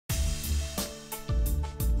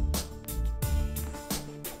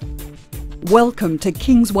Welcome to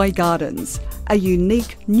Kingsway Gardens, a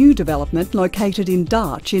unique new development located in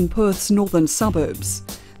Darch in Perth's northern suburbs.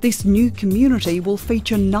 This new community will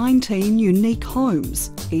feature 19 unique homes,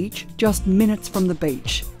 each just minutes from the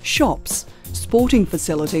beach, shops, sporting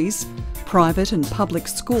facilities, private and public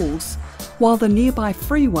schools, while the nearby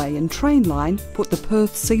freeway and train line put the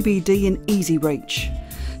Perth CBD in easy reach.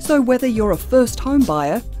 So whether you're a first home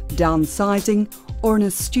buyer, downsizing or an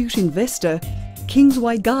astute investor,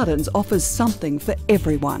 Kingsway Gardens offers something for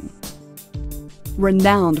everyone.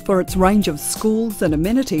 Renowned for its range of schools and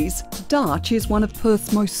amenities, Darch is one of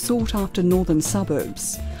Perth's most sought-after northern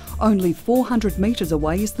suburbs. Only 400 metres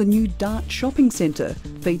away is the new Darch shopping centre,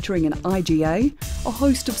 featuring an IGA, a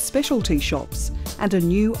host of specialty shops, and a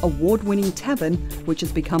new award-winning tavern which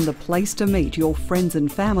has become the place to meet your friends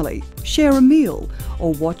and family, share a meal,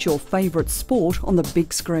 or watch your favourite sport on the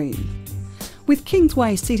big screen. With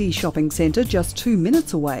Kingsway City Shopping Centre just 2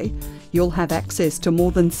 minutes away, you'll have access to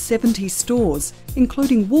more than 70 stores,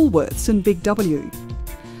 including Woolworths and Big W.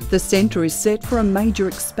 The centre is set for a major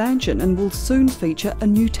expansion and will soon feature a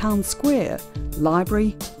new town square,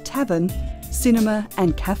 library, tavern, cinema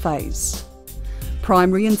and cafes.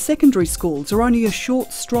 Primary and secondary schools are only a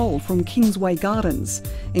short stroll from Kingsway Gardens,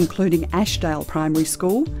 including Ashdale Primary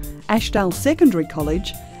School, Ashdale Secondary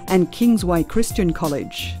College and Kingsway Christian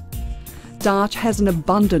College. Darch has an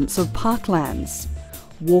abundance of parklands,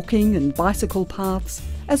 walking and bicycle paths,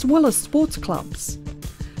 as well as sports clubs.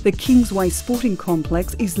 The Kingsway Sporting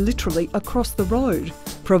Complex is literally across the road,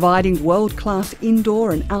 providing world-class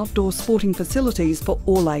indoor and outdoor sporting facilities for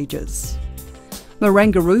all ages.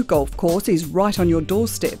 Marangaroo Golf Course is right on your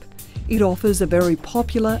doorstep. It offers a very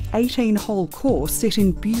popular 18-hole course set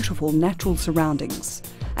in beautiful natural surroundings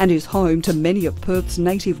and is home to many of Perth's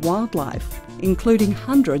native wildlife, including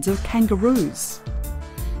hundreds of kangaroos.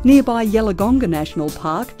 Nearby Yellowgonga National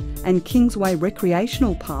Park and Kingsway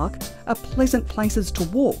Recreational Park are pleasant places to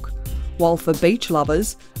walk, while for beach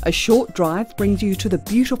lovers, a short drive brings you to the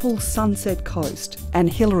beautiful Sunset Coast and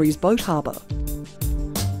Hillary's Boat Harbour.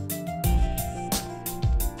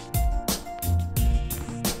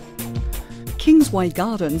 Kingsway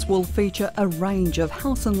Gardens will feature a range of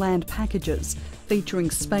house and land packages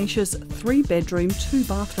featuring spacious 3-bedroom,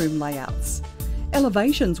 2-bathroom layouts.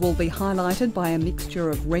 Elevations will be highlighted by a mixture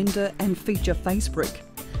of render and feature face brick,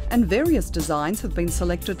 and various designs have been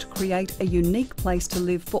selected to create a unique place to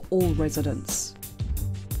live for all residents.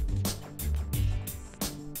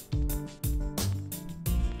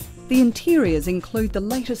 The interiors include the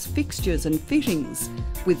latest fixtures and fittings,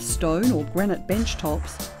 with stone or granite bench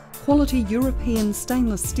tops, quality European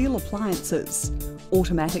stainless steel appliances,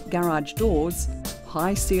 automatic garage doors,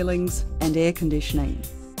 high ceilings and air conditioning.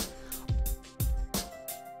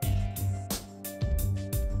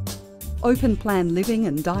 Open-plan living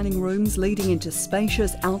and dining rooms leading into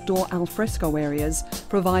spacious outdoor alfresco areas,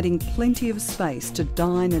 providing plenty of space to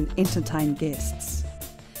dine and entertain guests.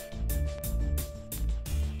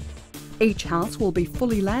 Each house will be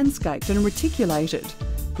fully landscaped and reticulated,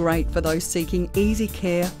 great for those seeking easy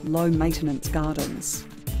care, low-maintenance gardens.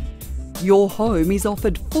 Your home is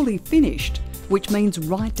offered fully finished, which means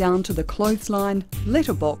right down to the clothesline,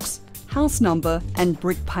 letterbox, house number and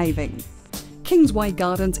brick paving. Kingsway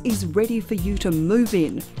Gardens is ready for you to move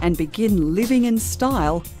in and begin living in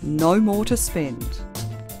style, no more to spend.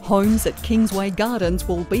 Homes at Kingsway Gardens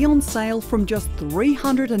will be on sale from just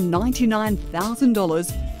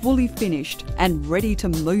 $399,000 fully finished and ready to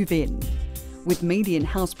move in. With median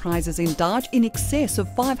house prices in Darch in excess of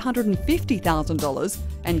 $550,000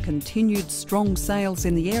 and continued strong sales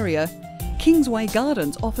in the area, Kingsway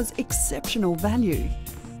Gardens offers exceptional value.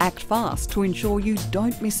 Act fast to ensure you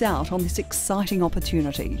don't miss out on this exciting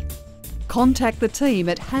opportunity. Contact the team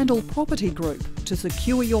at Handle Property Group to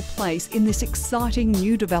secure your place in this exciting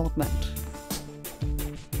new development.